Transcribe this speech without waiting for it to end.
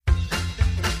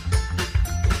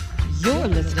You're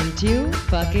listening to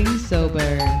Fucking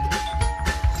Sober.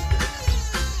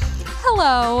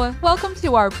 Hello. Welcome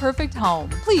to our perfect home.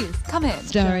 Please come in.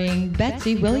 Starring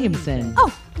Betsy Williamson.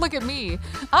 Oh, look at me.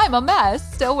 I'm a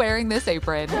mess, still wearing this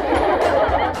apron.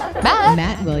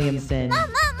 Matt Williamson.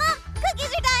 Mom, cookies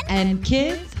are done. And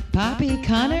kids, Poppy,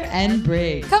 Connor, and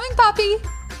Briggs. Coming, Poppy.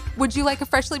 Would you like a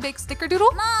freshly baked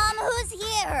snickerdoodle? Mom, who's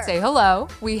here? Say hello.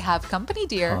 We have company,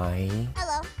 dear. Hi.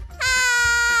 Hello.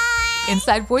 Hi.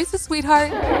 Inside voices,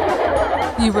 sweetheart.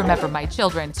 You remember my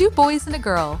children, 2 boys and a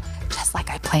girl, just like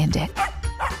I planned it.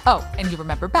 Oh, and you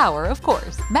remember Bauer, of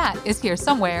course. Matt is here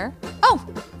somewhere. Oh,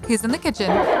 he's in the kitchen.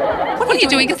 What are you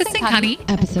doing at the sink, honey?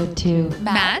 Episode 2.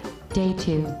 Matt? Day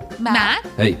 2. Matt?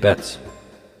 Hey,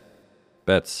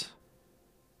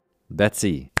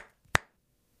 Betsy.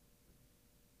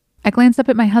 I glanced up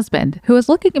at my husband, who was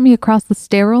looking at me across the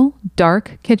sterile,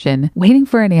 dark kitchen, waiting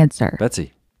for an answer.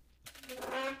 Betsy.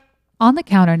 On the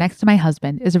counter next to my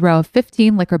husband is a row of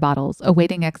 15 liquor bottles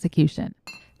awaiting execution.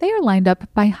 They are lined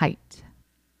up by height.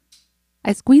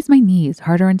 I squeeze my knees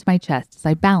harder into my chest as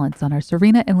I balance on our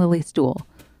Serena and Lily stool.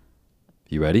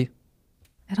 You ready?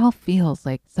 It all feels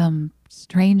like some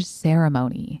strange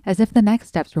ceremony, as if the next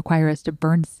steps require us to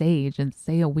burn sage and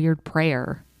say a weird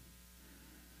prayer.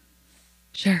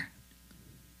 Sure.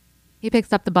 He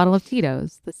picks up the bottle of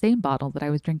Tito's, the same bottle that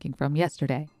I was drinking from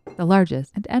yesterday, the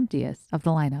largest and emptiest of the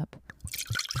lineup.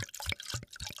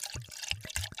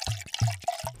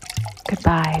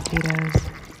 Goodbye, Tito's.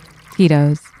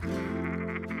 Tito's.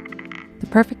 The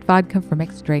perfect vodka for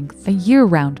mixed drinks, a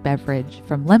year-round beverage,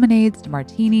 from lemonades to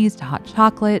martinis to hot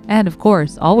chocolate, and of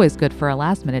course, always good for a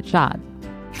last-minute shot.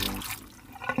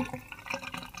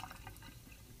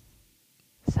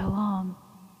 So long.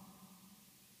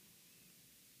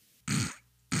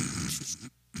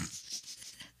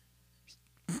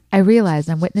 I realize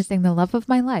I'm witnessing the love of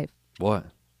my life. What?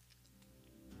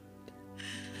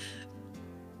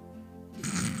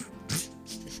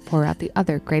 Pour out the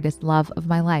other greatest love of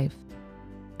my life.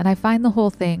 And I find the whole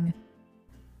thing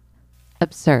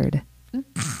absurd.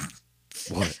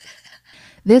 What?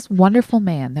 This wonderful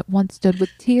man that once stood with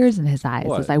tears in his eyes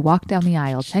What? as I walked down the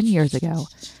aisle 10 years ago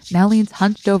now leans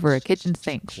hunched over a kitchen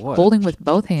sink, What? holding with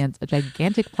both hands a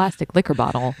gigantic plastic liquor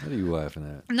bottle. What are you laughing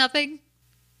at? Nothing.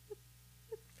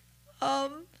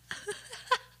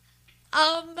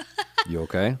 You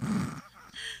okay?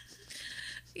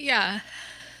 Yeah.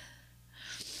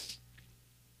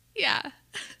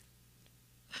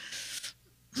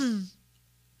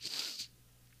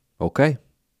 Okay.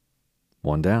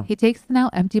 One down. He takes the now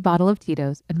empty bottle of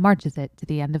Tito's and marches it to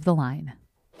the end of the line.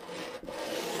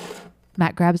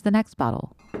 Matt grabs the next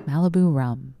bottle, Malibu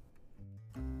rum.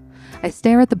 I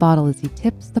stare at the bottle as he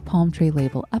tips the palm tree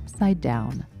label upside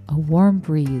down. A warm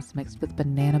breeze mixed with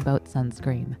banana boat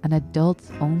sunscreen. An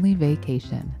adults-only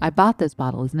vacation. I bought this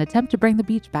bottle as an attempt to bring the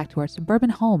beach back to our suburban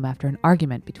home after an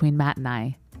argument between Matt and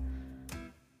I.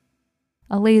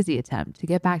 A lazy attempt to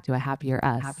get back to a happier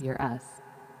us.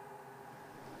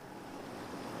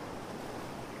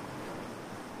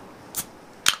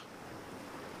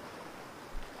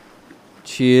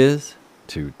 Cheers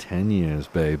to 10 years,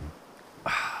 babe.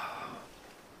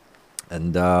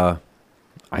 And,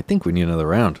 I think we need another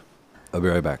round. I'll be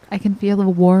right back. I can feel the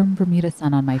warm Bermuda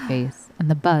sun on my face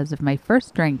and the buzz of my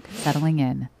first drink settling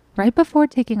in. Right before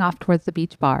taking off towards the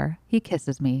beach bar, he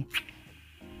kisses me,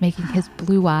 making his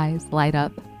blue eyes light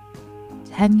up.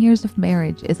 10 years of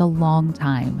marriage is a long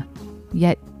time.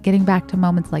 Yet getting back to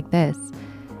moments like this,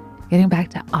 getting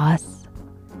back to us,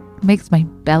 makes my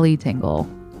belly tingle.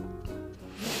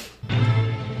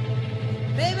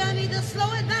 Baby, I need to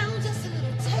slow it down just a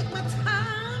little. Take my time.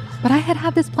 But I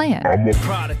had this plan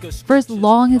for as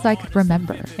long as I could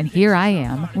remember. And here I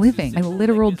am, living my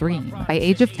literal dream. By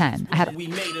age of 10, I had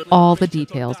all the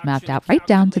details mapped out right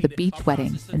down to the beach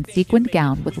wedding and sequined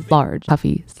gown with large,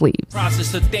 puffy sleeves.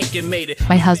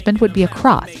 My husband would be a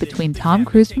cross between Tom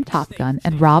Cruise from Top Gun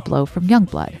and Rob Lowe from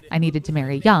Youngblood. I needed to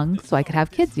marry young so I could have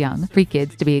kids young, 3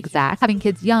 kids to be exact. Having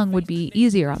kids young would be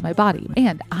easier on my body.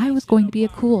 And I was going to be a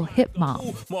cool, hip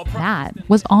mom. Matt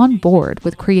was on board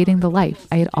with creating the life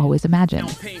I had always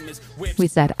imagined. We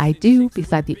said I do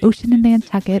beside the ocean in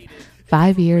Nantucket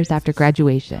 5 years after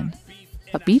graduation.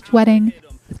 A beach wedding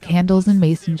with candles in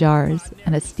mason jars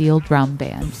and a steel drum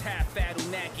band.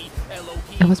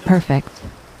 It was perfect.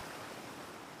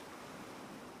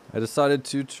 I decided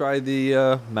to try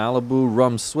the Malibu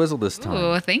rum swizzle this time.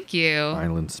 Oh, thank you.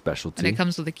 Island specialty. And it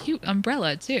comes with a cute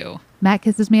umbrella, too. Matt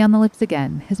kisses me on the lips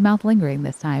again, his mouth lingering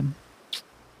this time.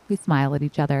 We smile at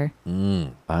each other.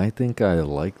 I think I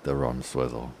like the rum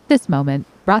swizzle. This moment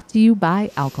brought to you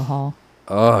by alcohol.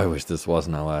 Oh, I wish this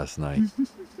wasn't our last night.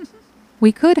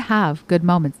 We could have good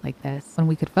moments like this when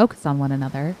we could focus on one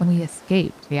another, when we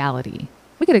escaped reality.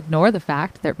 We could ignore the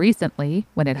fact that recently,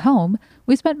 when at home,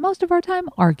 we spent most of our time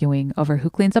arguing over who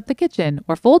cleans up the kitchen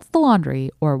or folds the laundry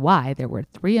or why there were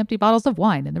 3 empty bottles of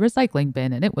wine in the recycling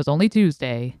bin and it was only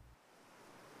Tuesday.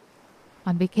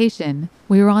 On vacation,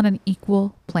 we were on an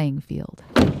equal playing field.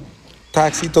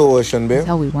 Taxi to Ocean, babe.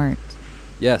 Until we weren't.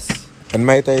 Yes. And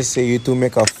might I say you two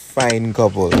make a fine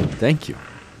couple. Thank you.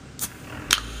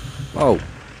 Oh,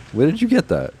 where did you get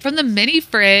that? From the mini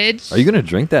fridge. Are you gonna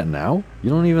drink that now? You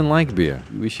don't even like beer.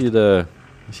 We should get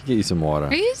you some water.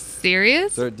 Are you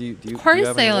serious? Sir, Of course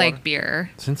I like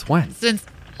beer. Since when? Since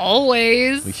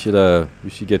always. We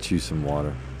should get you some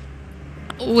water.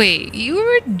 Wait, you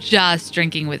were just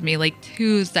drinking with me like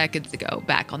 2 seconds ago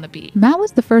back on the beach. Matt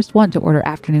was the first one to order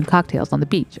afternoon cocktails on the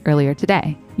beach earlier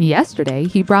today. Yesterday,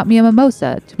 he brought me a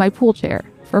mimosa to my pool chair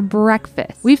for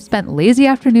breakfast. We've spent lazy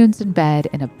afternoons in bed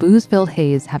in a booze-filled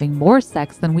haze having more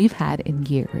sex than we've had in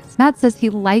years. Matt says he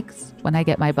likes when I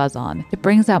get my buzz on. It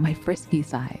brings out my frisky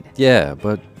side. Yeah,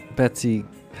 but Betsy...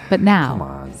 But Come now,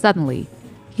 on. suddenly,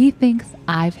 he thinks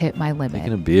I've hit my limit.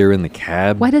 Taking a beer in the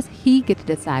cab? Why does he get to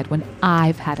decide when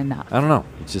I've had enough? I don't know.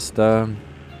 It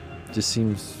just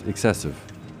seems excessive.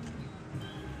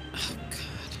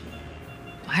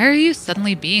 Why are you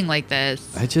suddenly being like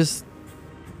this?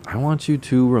 I want you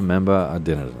to remember our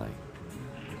dinner tonight.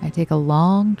 I take a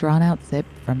long, drawn-out sip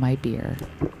from my beer.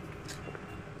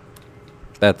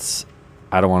 I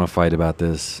don't want to fight about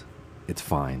this. It's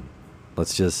fine.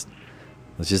 Let's just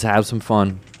have some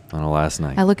fun on our last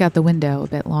night. I look out the window a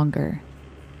bit longer.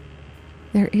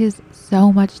 There is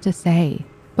so much to say,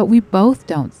 but we both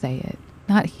don't say it.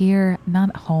 Not here,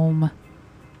 not home,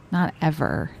 not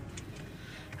ever.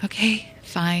 Okay,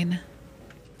 fine.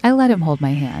 I let him hold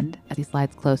my hand as he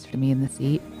slides closer to me in the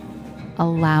seat,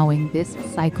 allowing this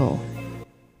cycle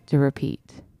to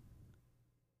repeat.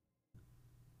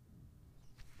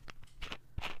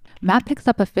 Matt picks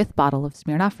up a 5th bottle of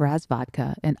Smirnoff Raz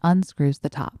vodka and unscrews the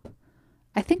top.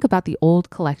 I think about the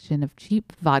old collection of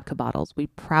cheap vodka bottles we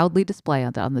proudly display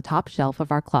on the top shelf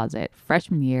of our closet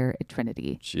freshman year at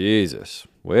Trinity. Jesus,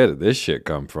 where did this shit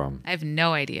come from? I have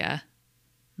no idea.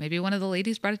 Maybe one of the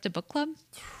ladies brought it to book club?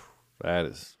 That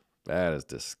is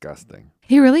disgusting.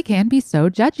 He really can be so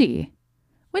judgy.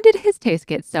 When did his taste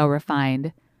get so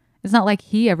refined? It's not like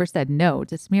he ever said no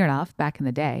to Smirnoff back in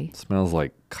the day. It smells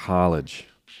like college.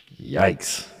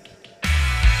 Yikes.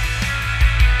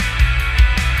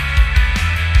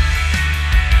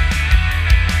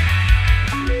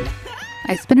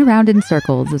 I spin around in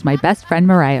circles as my best friend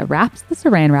Mariah wraps the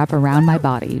Saran wrap around my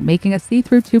body, making a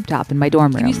see-through tube top in my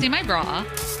dorm room. Can you see my bra?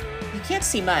 You can't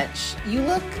see much. You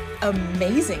look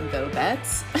amazing, though,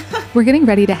 Bets. We're getting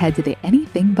ready to head to the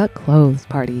anything but clothes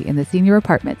party in the senior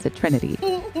apartments at Trinity,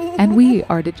 and we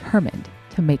are determined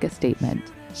to make a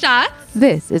statement. Shots?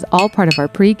 This is all part of our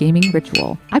pre-gaming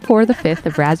ritual. I pour the 5th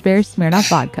of raspberry Smirnoff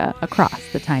vodka across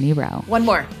the tiny row. One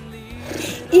more.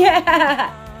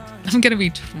 Yeah! I'm gonna be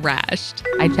trashed.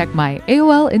 I check my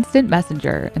AOL Instant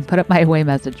Messenger and put up my away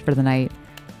message for the night.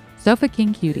 Sofa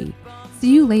King Cutie.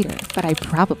 See you later, but I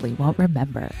probably won't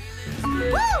remember.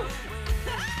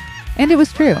 And it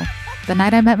was true. The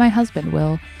night I met my husband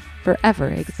will forever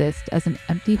exist as an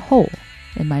empty hole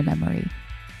in my memory.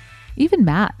 Even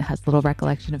Matt has little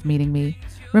recollection of meeting me,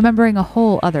 remembering a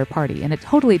whole other party and a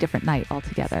totally different night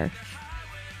altogether.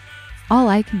 All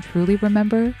I can truly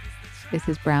remember is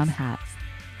his brown hat.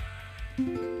 Tell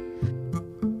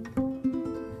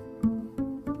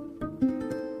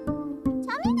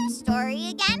me the story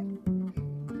again.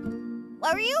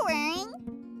 What were you wearing?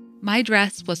 My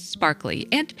dress was sparkly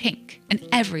and pink, and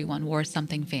everyone wore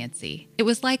something fancy. It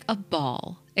was like a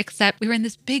ball, except we were in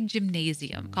this big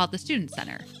gymnasium called the Student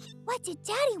Center. What did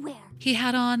Daddy wear? He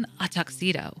had on a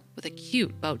tuxedo with a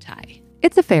cute bow tie.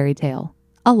 It's a fairy tale,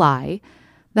 a lie,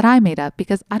 that I made up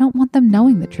because I don't want them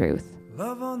knowing the truth.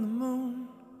 Love on the moon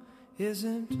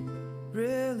isn't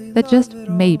really That just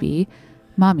maybe,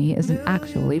 Mommy isn't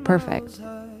actually perfect.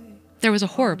 There was a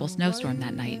horrible snowstorm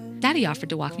that night. Daddy offered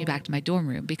to walk me back to my dorm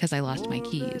room because I lost my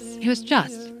keys. He was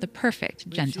just the perfect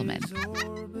gentleman.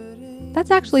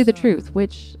 That's actually the truth,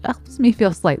 which helps me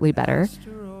feel slightly better.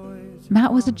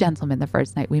 Matt was a gentleman the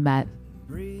first night we met.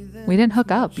 We didn't hook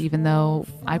up, even though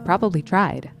I probably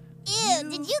tried. Ew,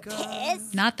 did you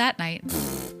kiss? Not that night.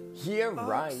 Yeah,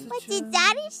 right. What did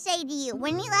Daddy say to you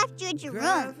when he left you at your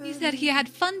room? He said he had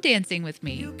fun dancing with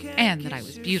me and that I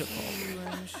was beautiful.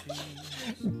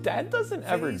 Dad doesn't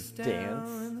ever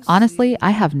dance. Honestly,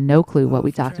 I have no clue what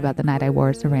we talked about the night I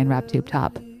wore a saran wrap tube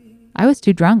top. I was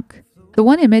too drunk. The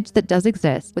one image that does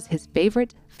exist was his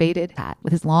favorite faded hat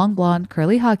with his long blonde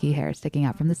curly hockey hair sticking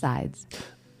out from the sides.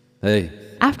 Hey,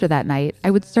 After that night, I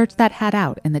would search that hat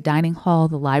out in the dining hall,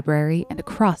 the library, and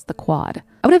across the quad.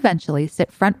 I would eventually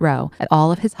sit front row at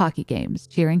all of his hockey games,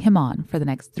 cheering him on for the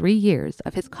next 3 years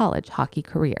of his college hockey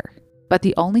career. But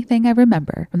the only thing I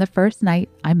remember from the first night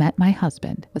I met my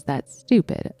husband was that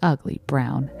stupid, ugly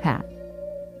brown hat.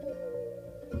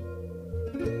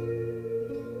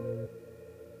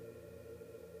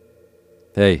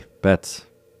 hey, Bets,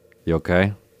 you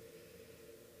okay?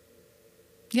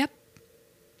 Yep.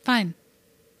 Fine.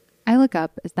 I look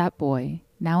up as that boy,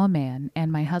 now a man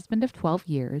and my husband of 12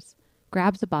 years,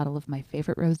 grabs a bottle of my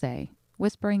favorite rosé,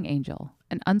 Whispering Angel,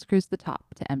 and unscrews the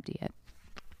top to empty it.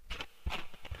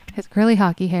 His curly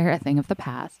hockey hair a thing of the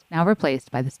past, now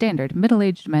replaced by the standard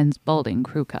middle-aged men's balding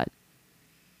crew cut.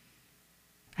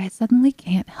 I suddenly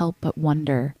can't help but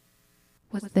wonder,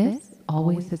 was this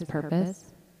always his purpose?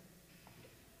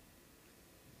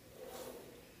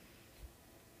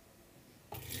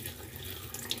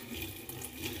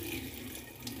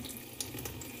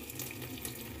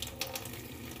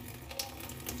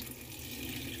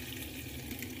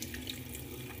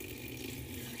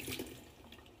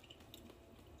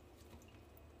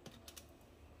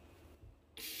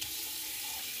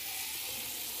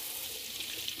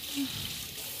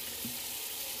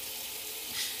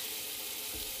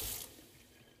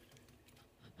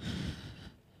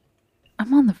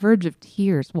 I'm on the verge of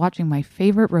tears watching my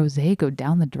favorite rosé go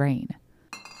down the drain.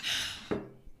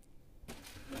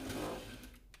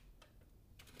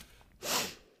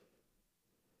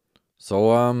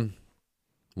 So,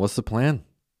 what's the plan?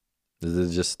 Is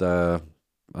it just, I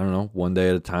don't know, one day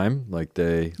at a time, like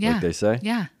they say?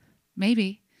 Yeah,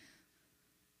 maybe.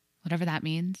 Whatever that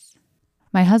means.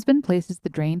 My husband places the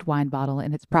drained wine bottle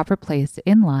in its proper place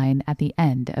in line at the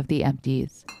end of the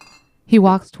empties. He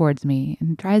walks towards me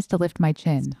and tries to lift my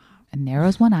chin and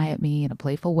narrows one eye at me in a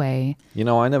playful way. You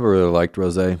know, I never really liked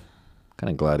rosé. Kind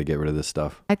of glad to get rid of this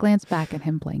stuff. I glance back at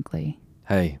him blankly.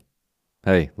 Hey,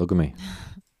 look at me.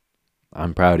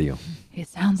 I'm proud of you. He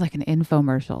sounds like an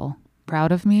infomercial.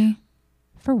 Proud of me?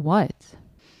 For what?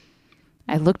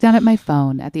 I look down at my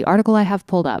phone at the article I have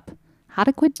pulled up. How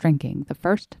to quit drinking the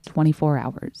first 24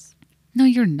 hours. No,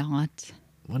 you're not.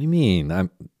 What do you mean?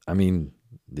 I mean,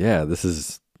 yeah, this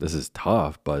is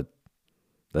tough, but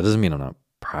that doesn't mean I'm not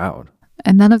proud.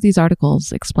 And none of these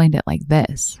articles explained it like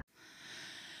this.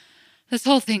 This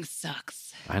whole thing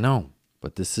sucks. I know,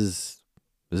 but this is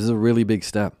a really big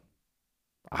step.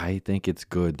 I think it's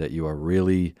good that you are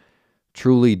really,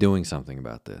 truly doing something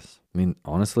about this. I mean,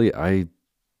 honestly, I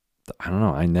don't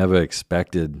know. I never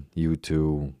expected you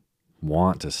to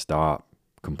want to stop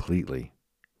completely.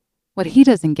 What he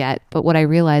doesn't get, but what I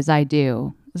realize I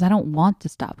do, is I don't want to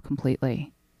stop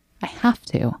completely. I have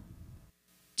to.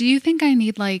 Do you think I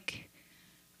need,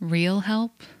 real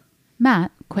help?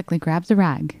 Matt quickly grabs a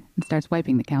rag and starts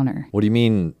wiping the counter. What do you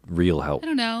mean, real help? I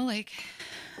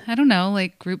don't know,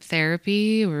 group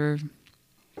therapy or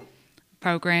a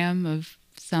program of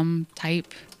some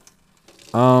type.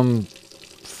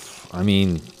 I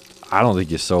mean, I don't think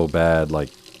you're so bad, I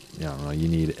don't know, you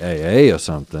need AA or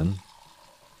something.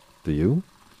 Do you?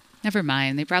 Never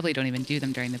mind. They probably don't even do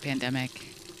them during the pandemic.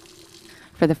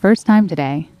 For the first time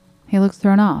today, he looks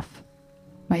thrown off.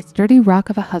 My sturdy rock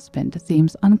of a husband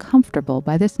seems uncomfortable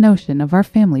by this notion of our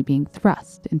family being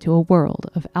thrust into a world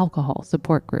of alcohol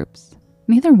support groups.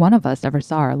 Neither one of us ever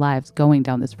saw our lives going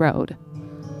down this road.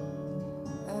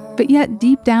 But yet,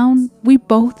 deep down, we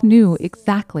both knew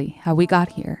exactly how we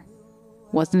got here.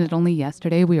 Wasn't it only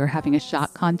yesterday we were having a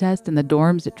shot contest in the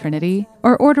dorms at Trinity,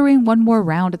 or ordering one more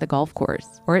round at the golf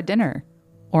course, or at dinner,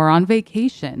 or on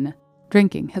vacation?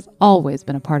 Drinking has always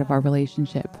been a part of our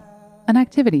relationship, an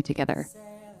activity together,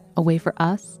 a way for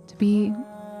us to be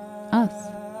us.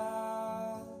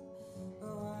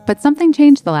 But something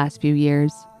changed the last few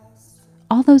years.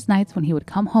 All those nights when he would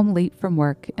come home late from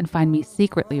work and find me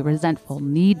secretly resentful,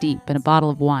 knee-deep in a bottle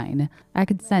of wine, I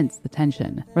could sense the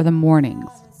tension. Or the mornings,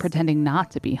 pretending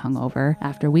not to be hungover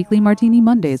after weekly martini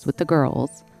Mondays with the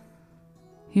girls.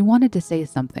 He wanted to say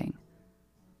something,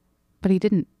 but he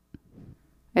didn't.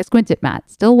 I squint at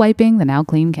Matt, still wiping the now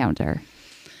clean counter.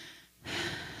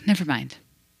 Never mind.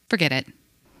 Forget it.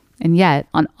 And yet,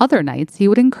 on other nights, he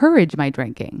would encourage my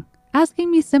drinking, asking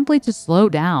me simply to slow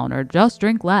down or just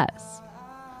drink less.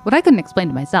 What I couldn't explain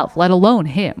to myself, let alone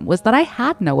him, was that I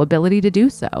had no ability to do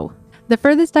so. The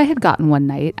furthest I had gotten one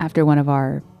night after one of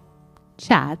our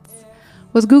chats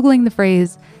was Googling the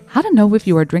phrase, how to know if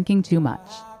you are drinking too much.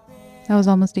 That was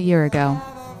almost a year ago.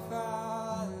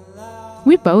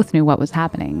 We both knew what was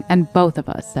happening, and both of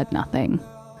us said nothing.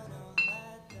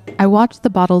 I watch the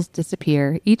bottles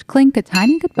disappear, each clink a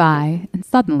tiny goodbye, and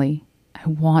suddenly, I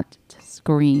want to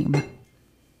scream.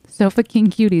 Sofa King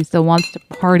Cutie still wants to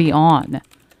party on.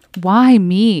 Why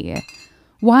me?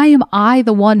 Why am I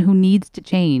the one who needs to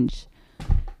change?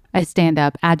 I stand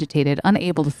up, agitated,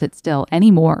 unable to sit still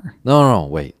anymore. No,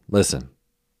 wait, listen.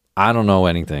 I don't know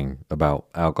anything about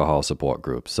alcohol support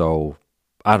groups, so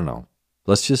I don't know.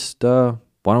 Let's just, why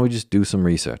don't we just do some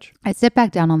research? I sit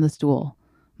back down on the stool.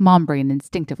 Mom brain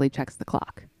instinctively checks the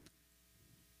clock.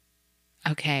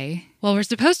 Okay. Well, we're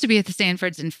supposed to be at the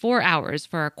Sanfords in 4 hours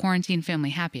for our quarantine family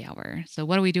happy hour. So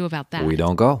what do we do about that? We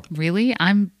don't go. Really?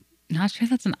 I'm not sure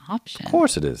that's an option. Of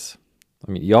course it is.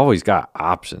 I mean, you always got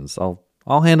options.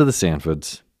 I'll handle the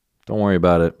Sanfords. Don't worry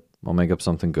about it. I'll make up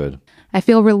something good. I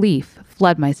feel relief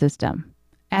flood my system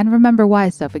and remember why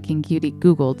Sofa King Cutie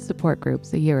Googled support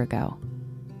groups a year ago.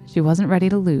 She wasn't ready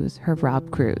to lose her Rob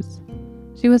Cruise.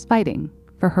 She was fighting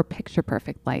for her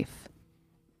picture-perfect life.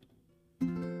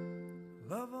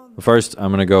 First,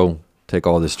 I'm going to go take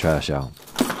all this trash out.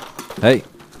 Hey,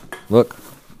 look.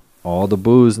 All the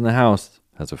booze in the house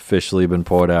has officially been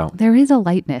poured out. There is a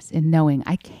lightness in knowing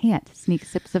I can't sneak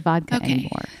sips of vodka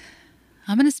anymore.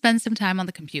 I'm going to spend some time on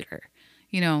the computer,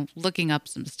 looking up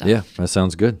some stuff. Yeah, that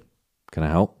sounds good. Can I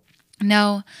help?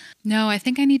 No, I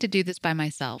think I need to do this by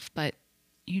myself, but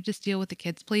you just deal with the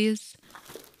kids, please.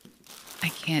 I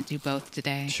can't do both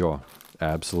today. Sure,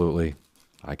 absolutely.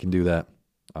 I can do that.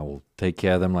 I will take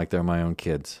care of them like they're my own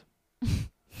kids.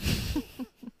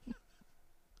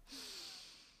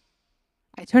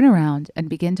 I turn around and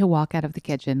begin to walk out of the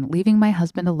kitchen, leaving my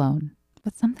husband alone,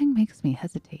 but something makes me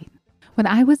hesitate. When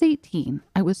I was 18,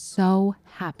 I was so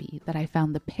happy that I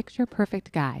found the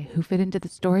picture-perfect guy who fit into the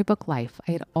storybook life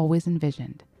I had always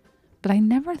envisioned. But I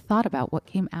never thought about what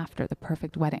came after the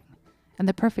perfect wedding, and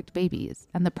the perfect babies,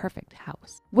 and the perfect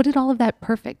house. What did all of that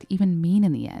perfect even mean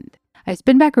in the end? I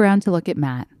spin back around to look at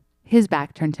Matt, his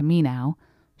back turned to me now,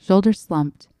 shoulders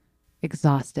slumped,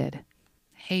 exhausted.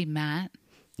 Hey, Matt.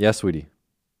 Yeah, sweetie.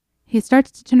 He starts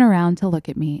to turn around to look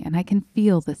at me, and I can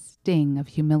feel the sting of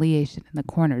humiliation in the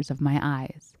corners of my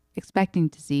eyes, expecting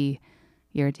to see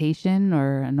irritation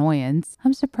or annoyance.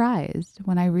 I'm surprised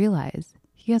when I realize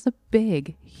he has a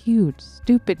big, huge,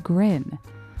 stupid grin,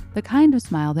 the kind of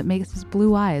smile that makes his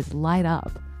blue eyes light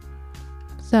up.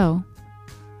 So,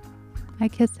 I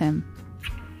kiss him.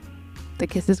 The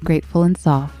kiss is grateful and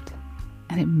soft,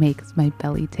 and it makes my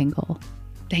belly tingle.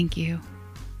 Thank you.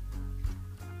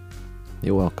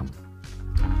 You're welcome.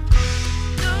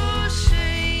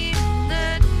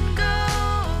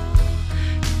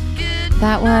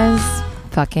 That was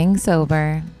Fucking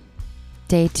Sober.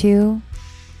 Day 2,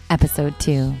 Episode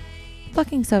 2.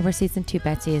 Fucking Sober Season 2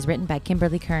 Betsy is written by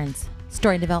Kimberly Kearns.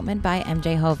 Story development by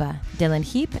MJ Hova, Dylan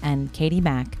Heap, and Katie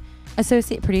Mack.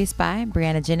 Associate produced by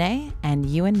Brianna Janae and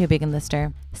Ewan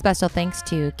Newbigin-Lister. Special thanks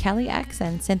to Kelly X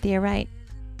and Cynthia Wright.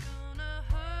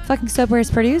 Fucking Sober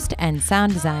is produced and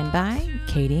sound designed by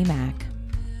Katie Mack.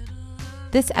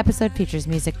 This episode features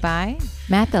music by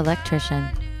Matt the Electrician,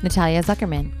 Natalia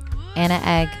Zuckerman, Anna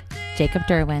Egg, Jacob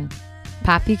Derwin,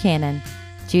 Pop Buchanan,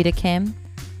 Judah Kim,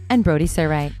 and Brody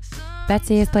Surwright.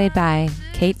 Betsy is played by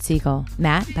Kate Siegel,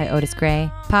 Matt by Otis Gray,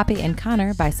 Poppy and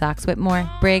Connor by Sox Whitmore,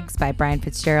 Briggs by Brian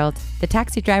Fitzgerald, The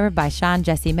Taxi Driver by Sean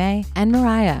Jesse May, and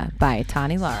Mariah by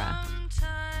Tawny Lara.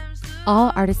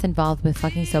 All artists involved with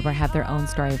Fucking Sober have their own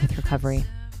story with recovery.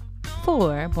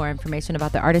 For more information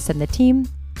about the artists and the team,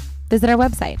 visit our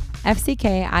website,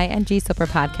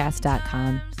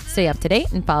 fckingsoberpodcast.com. Stay up to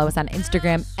date and follow us on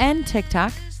Instagram and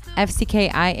TikTok,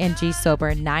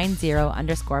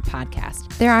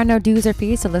 FCKINGsober90_podcast. There are no dues or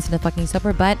fees to listen to Fucking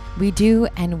Sober, but we do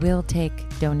and will take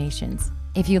donations.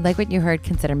 If you like what you heard,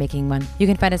 consider making one. You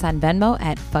can find us on Venmo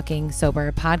at Fucking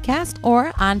Sober Podcast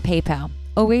or on PayPal,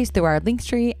 always through our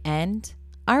Linktree and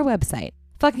our website.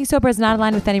 Fucking Sober is not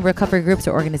aligned with any recovery groups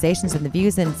or organizations, and the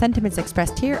views and sentiments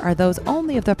expressed here are those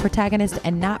only of the protagonist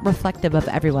and not reflective of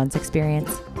everyone's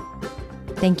experience.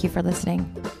 Thank you for listening,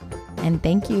 and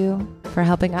thank you for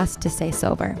helping us to stay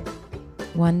sober,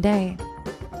 one day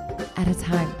at a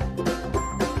time.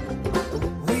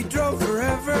 We drove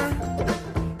forever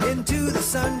into the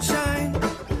sunshine.